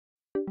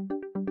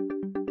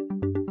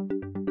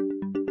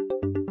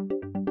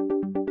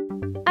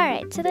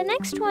So the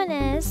next one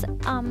is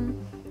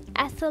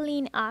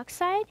ethylene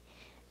oxide.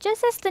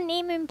 Just as the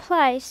name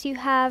implies, you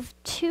have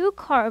two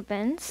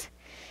carbons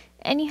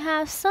and you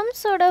have some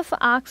sort of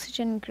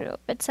oxygen group.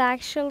 It's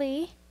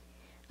actually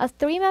a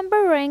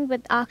three-member ring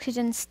with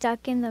oxygen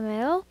stuck in the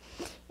middle.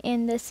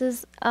 And this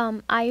is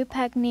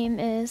IUPAC name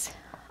is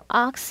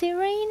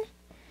oxirane.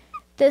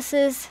 This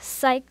is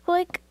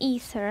cyclic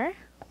ether.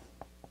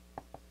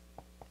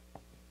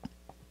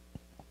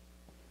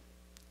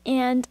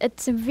 And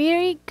it's a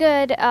very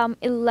good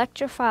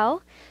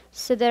electrophile.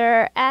 So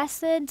there are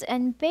acids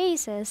and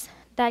bases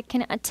that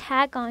can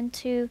attack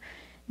onto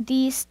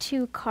these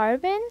two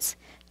carbons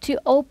to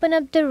open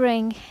up the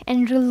ring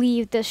and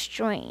relieve the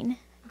strain.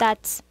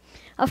 That's,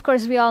 of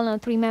course, we all know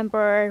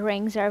three-member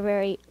rings are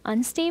very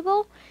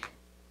unstable.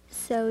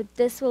 So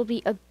this will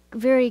be a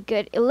very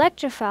good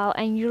electrophile,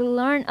 and you'll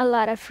learn a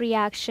lot of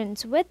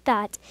reactions with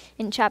that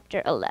in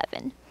chapter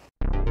 11.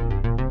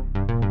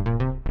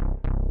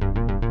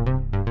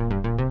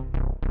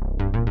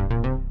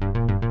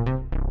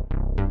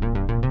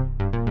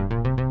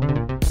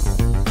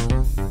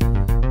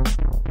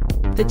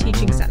 The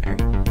Teaching Center,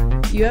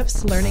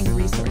 UF's Learning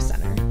Resource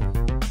Center.